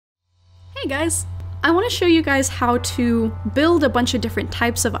Hey guys! I want to show you guys how to build a bunch of different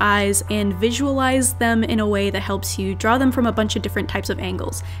types of eyes and visualize them in a way that helps you draw them from a bunch of different types of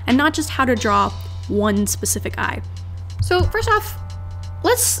angles, and not just how to draw one specific eye. So first off,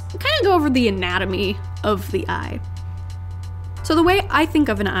 let's kind of go over the anatomy of the eye. So the way I think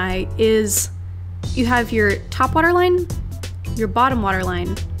of an eye is you have your top waterline, your bottom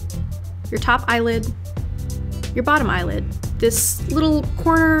waterline, your top eyelid, your bottom eyelid, this little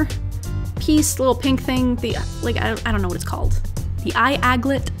corner piece, little pink thing, I don't know what it's called. The eye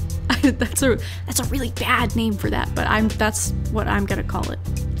aglet. That's a really bad name for that, but that's what I'm gonna call it.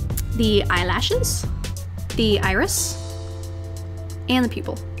 The eyelashes, the iris, and the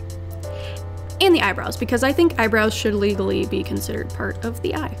pupil. And the eyebrows, because I think eyebrows should legally be considered part of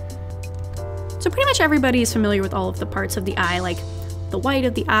the eye. So pretty much everybody is familiar with all of the parts of the eye, like the white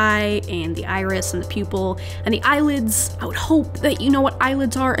of the eye, and the iris, and the pupil, and the eyelids. I would hope that you know what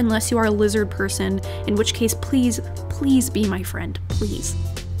eyelids are unless you are a lizard person, in which case please be my friend, please.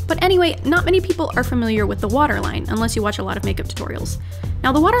 But anyway, not many people are familiar with the waterline unless you watch a lot of makeup tutorials.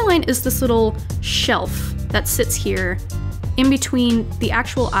 Now the waterline is this little shelf that sits here in between the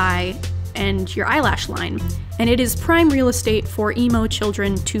actual eye and your eyelash line, and it is prime real estate for emo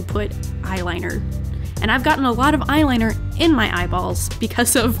children to put eyeliner. And I've gotten a lot of eyeliner in my eyeballs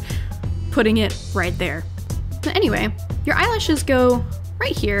because of putting it right there. But anyway, your eyelashes go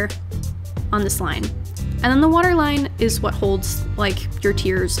right here on this line. And then the waterline is what holds like your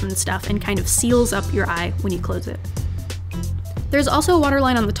tears and stuff and kind of seals up your eye when you close it. There's also a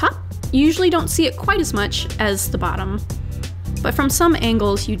waterline on the top. You usually don't see it quite as much as the bottom, but from some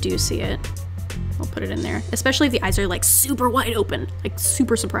angles you do see it. I'll put it in there, especially if the eyes are like super wide open, like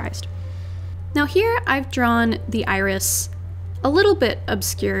super surprised. Now here I've drawn the iris a little bit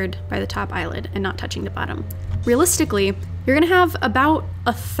obscured by the top eyelid and not touching the bottom. Realistically, you're gonna have about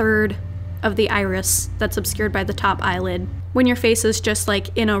a third of the iris that's obscured by the top eyelid when your face is just like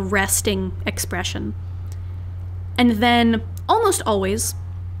in a resting expression. And then almost always,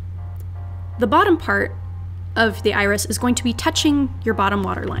 the bottom part of the iris is going to be touching your bottom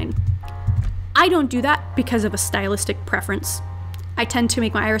waterline. I don't do that because of a stylistic preference. I tend to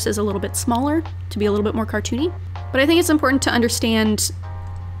make my irises a little bit smaller to be a little bit more cartoony, but I think it's important to understand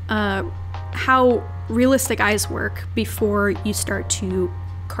how realistic eyes work before you start to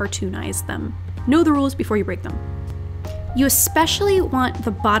cartoonize them. Know the rules before you break them. You especially want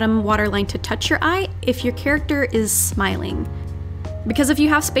the bottom waterline to touch your eye if your character is smiling. Because if you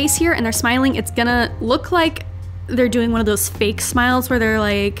have space here and they're smiling, it's gonna look like they're doing one of those fake smiles where they're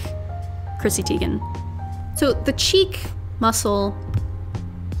like Chrissy Teigen. So the cheek muscle,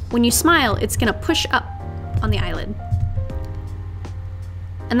 when you smile, it's gonna push up on the eyelid.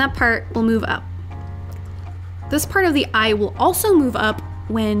 And that part will move up. This part of the eye will also move up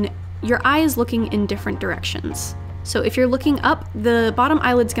when your eye is looking in different directions. So if you're looking up, the bottom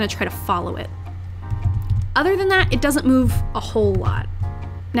eyelid's gonna try to follow it. Other than that, it doesn't move a whole lot.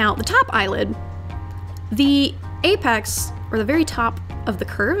 Now, the top eyelid, the apex, or the very top of the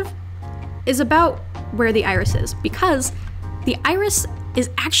curve, is about where the iris is, because the iris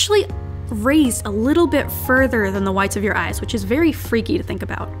is actually raised a little bit further than the whites of your eyes, which is very freaky to think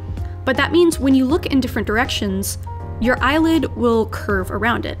about. But that means when you look in different directions, your eyelid will curve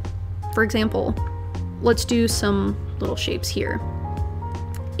around it. For example, let's do some little shapes here.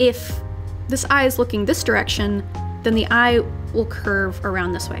 If this eye is looking this direction, then the eye will curve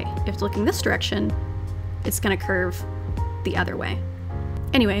around this way. If it's looking this direction, it's gonna curve the other way.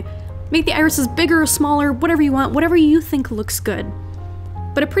 Anyway, make the irises bigger or smaller, whatever you want, whatever you think looks good.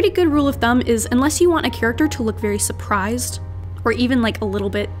 But a pretty good rule of thumb is unless you want a character to look very surprised, or even like a little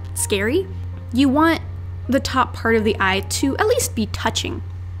bit scary, you want the top part of the eye to at least be touching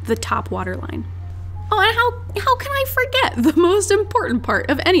the top waterline. Oh, and how can I forget? The most important part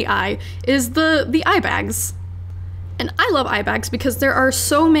of any eye is the eye bags. And I love eye bags because there are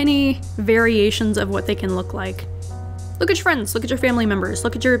so many variations of what they can look like. Look at your friends, look at your family members,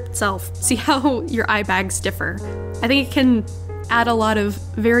 look at yourself, see how your eye bags differ. I think it can add a lot of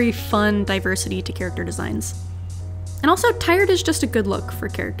very fun diversity to character designs. And also, tired is just a good look for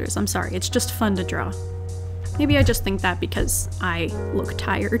characters. I'm sorry, it's just fun to draw. Maybe I just think that because I look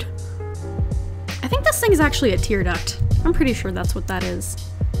tired. I think this thing is actually a tear duct. I'm pretty sure that's what that is.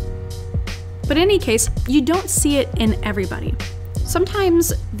 But in any case, you don't see it in everybody.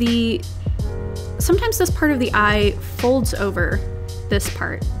 Sometimes this part of the eye folds over this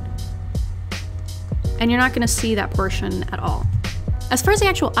part, and you're not gonna see that portion at all. As far as the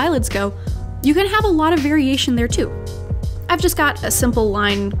actual eyelids go, you can have a lot of variation there too. I've just got a simple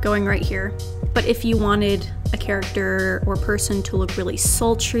line going right here, but if you wanted a character or person to look really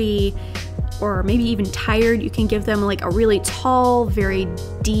sultry or maybe even tired, you can give them like a really tall, very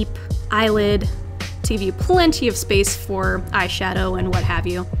deep eyelid to give you plenty of space for eyeshadow and what have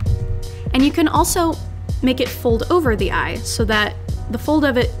you. And you can also make it fold over the eye so that the fold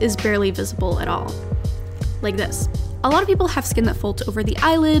of it is barely visible at all, like this. A lot of people have skin that folds over the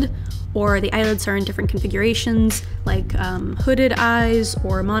eyelid, or the eyelids are in different configurations, like hooded eyes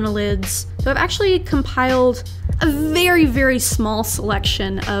or monolids. So I've actually compiled a very, very small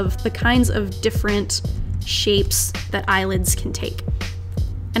selection of the kinds of different shapes that eyelids can take.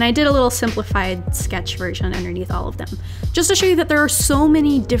 And I did a little simplified sketch version underneath all of them, just to show you that there are so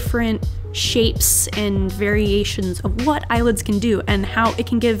many different shapes and variations of what eyelids can do and how it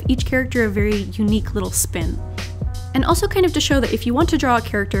can give each character a very unique little spin. And also kind of to show that if you want to draw a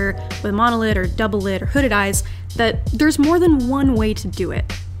character with monolid or double lid or hooded eyes, that there's more than one way to do it.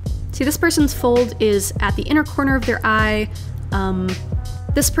 See, this person's fold is at the inner corner of their eye.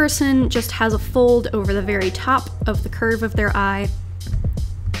 This person just has a fold over the very top of the curve of their eye.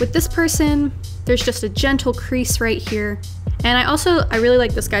 With this person, there's just a gentle crease right here. And I really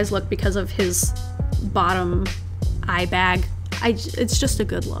like this guy's look because of his bottom eye bag. It's just a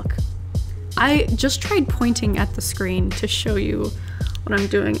good look. I just tried pointing at the screen to show you what I'm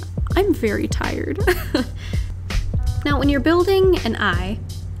doing. I'm very tired. Now, when you're building an eye,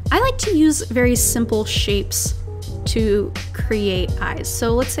 I like to use very simple shapes to create eyes.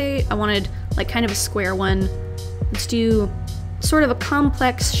 So let's say I wanted like kind of a square one. Let's do sort of a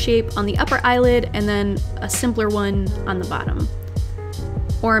complex shape on the upper eyelid and then a simpler one on the bottom.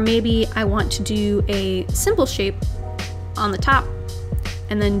 Or maybe I want to do a simple shape on the top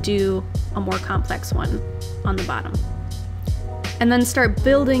and then do a more complex one on the bottom. And then start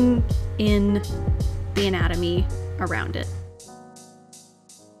building in the anatomy around it.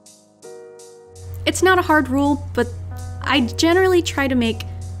 It's not a hard rule, but I generally try to make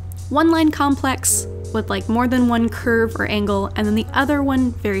one line complex with like more than one curve or angle, and then the other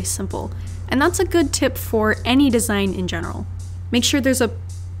one very simple. And that's a good tip for any design in general. Make sure there's a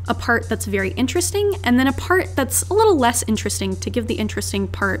part that's very interesting, and then a part that's a little less interesting to give the interesting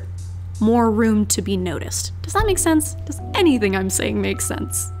part more room to be noticed. Does that make sense? Does anything I'm saying make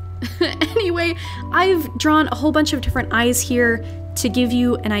sense? Anyway, I've drawn a whole bunch of different eyes here to give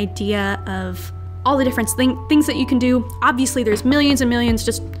you an idea of all the different things that you can do. Obviously, there's millions and millions,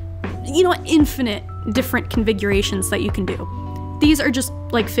 just, you know, infinite different configurations that you can do. These are just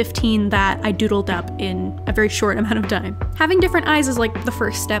like 15 that I doodled up in a very short amount of time. Having different eyes is like the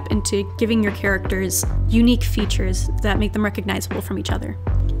first step into giving your characters unique features that make them recognizable from each other.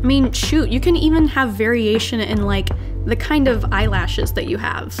 I mean, shoot, you can even have variation in like the kind of eyelashes that you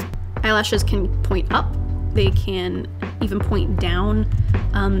have. Eyelashes can point up, they can even point down,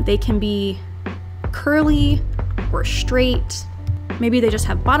 they can be curly or straight. Maybe they just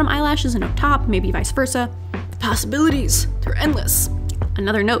have bottom eyelashes and no top, maybe vice versa. The possibilities, they're endless.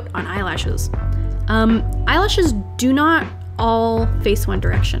 Another note on eyelashes. Eyelashes do not all face one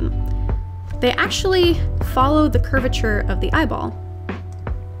direction. They actually follow the curvature of the eyeball.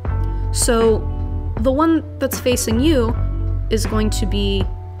 So the one that's facing you is going to be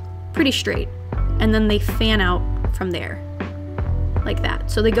pretty straight, and then they fan out from there, like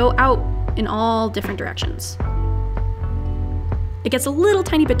that. So they go out in all different directions. It gets a little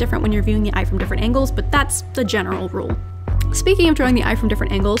tiny bit different when you're viewing the eye from different angles, but that's the general rule. Speaking of drawing the eye from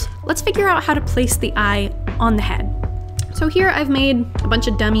different angles, let's figure out how to place the eye on the head. So here I've made a bunch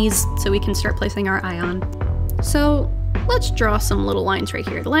of dummies so we can start placing our eye on. So let's draw some little lines right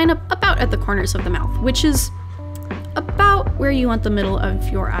here to line up about at the corners of the mouth, which is about where you want the middle of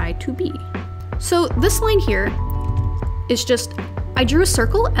your eye to be. So this line here is just, I drew a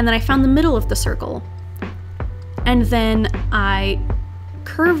circle and then I found the middle of the circle. And then I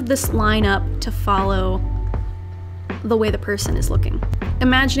curved this line up to follow the way the person is looking,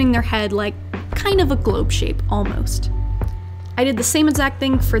 imagining their head like kind of a globe shape almost. I did the same exact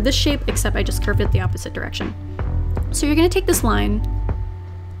thing for this shape, except I just curved it the opposite direction. So you're gonna take this line,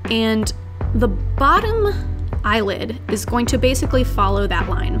 and the bottom eyelid is going to basically follow that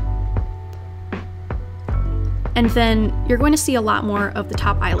line. And then you're going to see a lot more of the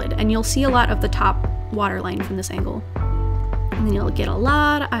top eyelid, and you'll see a lot of the top waterline from this angle. And then you'll get a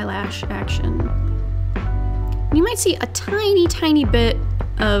lot of eyelash action. And you might see a tiny, tiny bit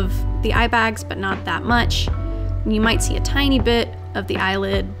of the eye bags, but not that much. And you might see a tiny bit of the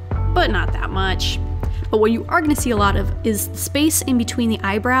eyelid, but not that much. But what you are going to see a lot of is the space in between the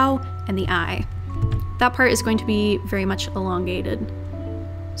eyebrow and the eye. That part is going to be very much elongated.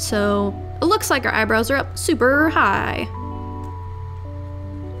 So it looks like our eyebrows are up super high.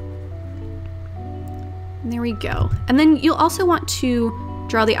 And there we go. And then you'll also want to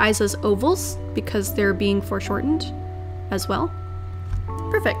draw the eyes as ovals because they're being foreshortened as well.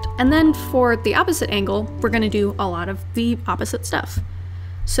 Perfect. And then for the opposite angle, we're going to do a lot of the opposite stuff.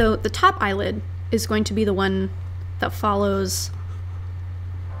 So the top eyelid is going to be the one that follows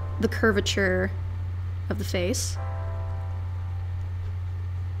the curvature of the face.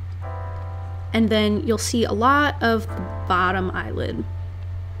 And then you'll see a lot of the bottom eyelid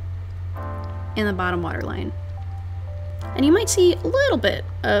and the bottom waterline. And you might see a little bit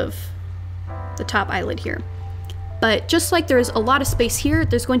of the top eyelid here. But just like there's a lot of space here,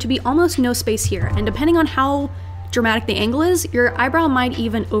 there's going to be almost no space here. And depending on how dramatic the angle is, your eyebrow might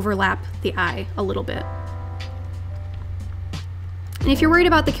even overlap the eye a little bit. And if you're worried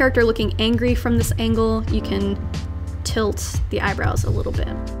about the character looking angry from this angle, you can tilt the eyebrows a little bit.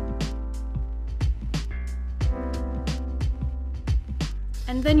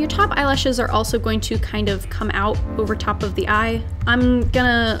 And then your top eyelashes are also going to kind of come out over top of the eye. I'm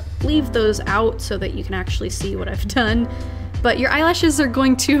gonna leave those out so that you can actually see what I've done, but your eyelashes are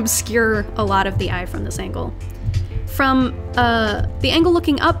going to obscure a lot of the eye from this angle. From the angle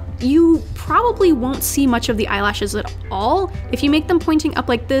looking up, you probably won't see much of the eyelashes at all. If you make them pointing up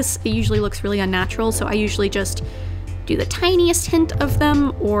like this, it usually looks really unnatural, so I usually just do the tiniest hint of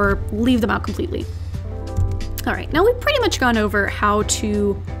them or leave them out completely. All right, now we've pretty much gone over how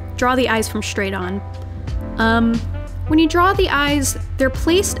to draw the eyes from straight on. When you draw the eyes, they're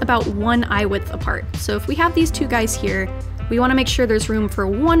placed about 1 eye width apart. So if we have these two guys here, we wanna make sure there's room for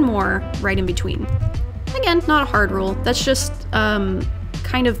one more right in between. Again, not a hard rule. That's just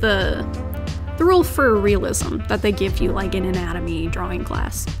kind of the rule for realism that they give you like in anatomy drawing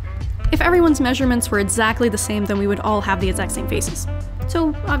class. If everyone's measurements were exactly the same, then we would all have the exact same faces.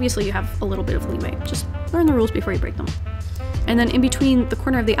 So obviously you have a little bit of leeway. Just learn the rules before you break them. And then in between the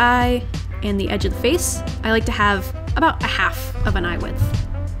corner of the eye and the edge of the face, I like to have about 1/2 of an eye width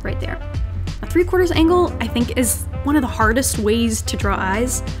right there. A 3/4 angle, I think, is one of the hardest ways to draw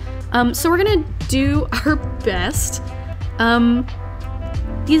eyes. So we're gonna do our best.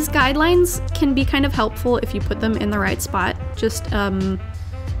 These guidelines can be kind of helpful if you put them in the right spot. Just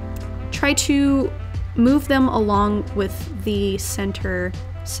try to move them along with the center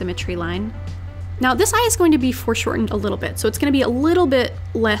symmetry line. Now this eye is going to be foreshortened a little bit, so it's going to be a little bit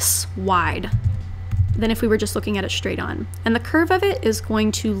less wide than if we were just looking at it straight on. And the curve of it is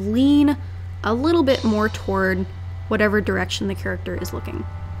going to lean a little bit more toward whatever direction the character is looking.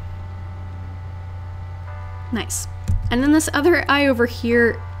 Nice. And then this other eye over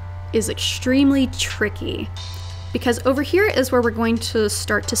here is extremely tricky, because over here is where we're going to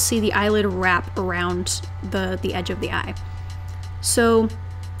start to see the eyelid wrap around the edge of the eye. So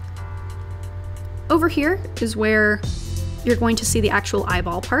over here is where you're going to see the actual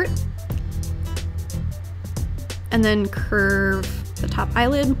eyeball part, and then curve the top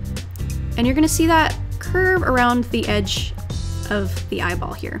eyelid, and you're gonna see that curve around the edge of the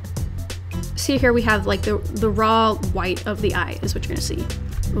eyeball here. See here we have like the raw white of the eye is what you're gonna see.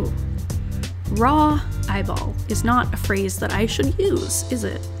 Ooh. Raw eyeball is not a phrase that I should use, is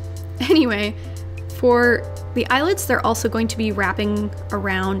it? Anyway, for the eyelids, they're also going to be wrapping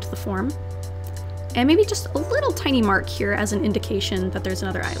around the form. And maybe just a little tiny mark here as an indication that there's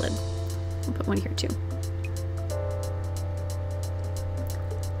another eyelid. I'll put one here too.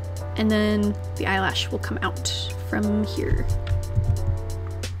 And then the eyelash will come out from here.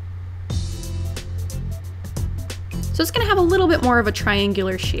 So it's gonna have a little bit more of a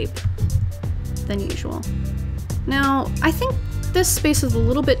triangular shape than usual. Now, I think this space is a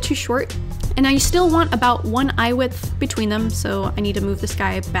little bit too short, and now you still want about 1 eye width between them, so I need to move this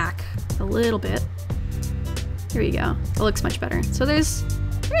guy back a little bit. There you go. It looks much better. So there's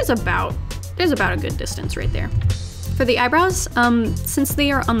about a good distance right there. For the eyebrows, since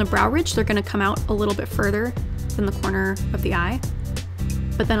they are on the brow ridge, they're gonna come out a little bit further than the corner of the eye.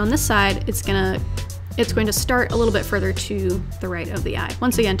 But then on this side, it's going to start a little bit further to the right of the eye.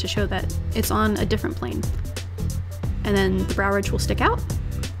 Once again, to show that it's on a different plane. And then the brow ridge will stick out.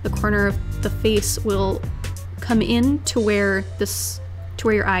 The corner of the face will come in to where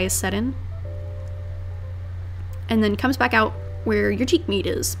your eye is set in. And then comes back out where your cheek meat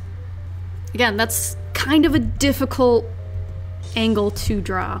is. Again, that's kind of a difficult angle to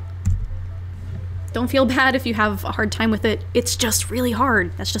draw. Don't feel bad if you have a hard time with it. It's just really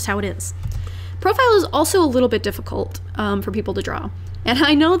hard. That's just how it is. Profile is also a little bit difficult for people to draw. And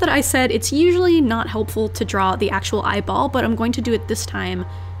I know that I said it's usually not helpful to draw the actual eyeball, but I'm going to do it this time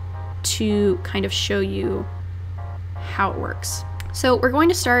to kind of show you how it works. So we're going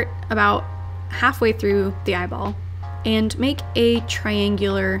to start about halfway through the eyeball and make a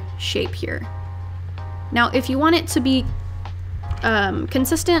triangular shape here. Now, if you want it to be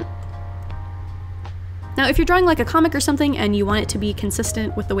consistent. Now, if you're drawing like a comic or something and you want it to be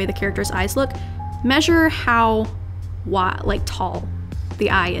consistent with the way the character's eyes look, measure how like tall the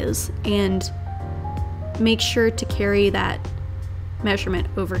eye is and make sure to carry that measurement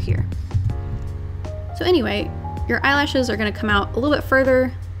over here. So anyway, your eyelashes are going to come out a little bit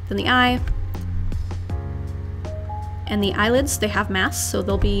further than the eye. And the eyelids, they have masks, so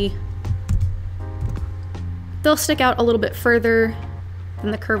they'll stick out a little bit further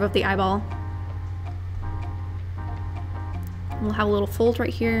than the curve of the eyeball. We'll have a little fold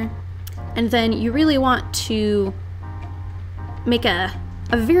right here. And then you really want to make a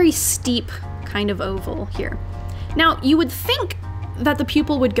very steep kind of oval here. Now, you would think that the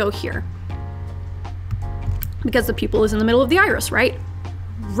pupil would go here, because the pupil is in the middle of the iris, right?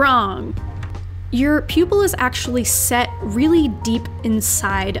 Wrong. Your pupil is actually set really deep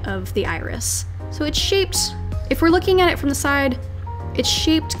inside of the iris. So it's shaped, if we're looking at it from the side, it's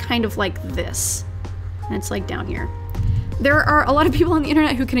shaped kind of like this. And it's like down here. There are a lot of people on the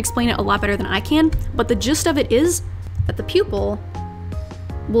internet who can explain it a lot better than I can, but the gist of it is that the pupil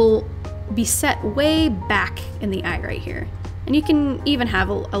will be set way back in the eye right here. And you can even have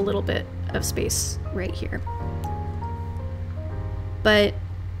a little bit of space right here. But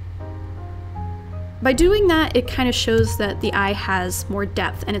by doing that, it kind of shows that the eye has more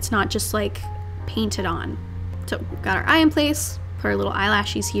depth and it's not just like painted on. So we've got our eye in place, put our little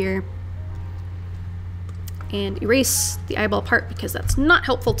eyelashes here, and erase the eyeball part because that's not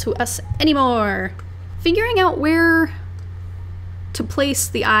helpful to us anymore. Figuring out where to place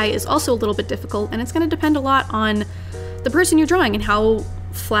the eye is also a little bit difficult, and it's going to depend a lot on the person you're drawing and how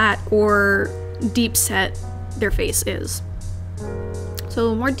flat or deep set their face is.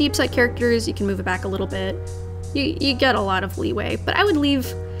 So more deep set characters, you can move it back a little bit. You get a lot of leeway, but I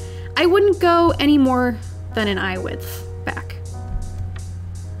wouldn't go any more than an eye width back.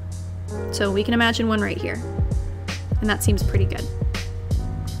 So we can imagine one right here, and that seems pretty good.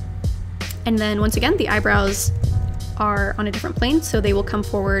 And then once again, the eyebrows are on a different plane, so they will come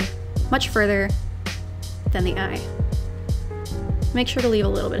forward much further than the eye. Make sure to leave a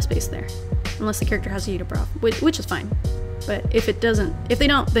little bit of space there, unless the character has a unibrow, which is fine. But if they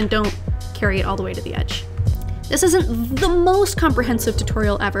don't, then don't carry it all the way to the edge. This isn't the most comprehensive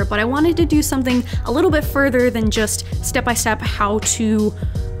tutorial ever, but I wanted to do something a little bit further than just step-by-step how to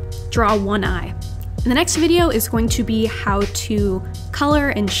draw one eye. And the next video is going to be how to color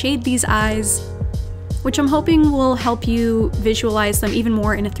and shade these eyes, which I'm hoping will help you visualize them even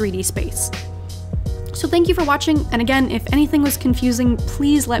more in a 3D space. So thank you for watching, and again, if anything was confusing,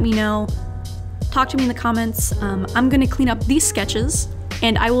 please let me know. Talk to me in the comments. I'm gonna clean up these sketches,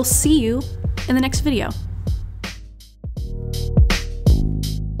 and I will see you in the next video.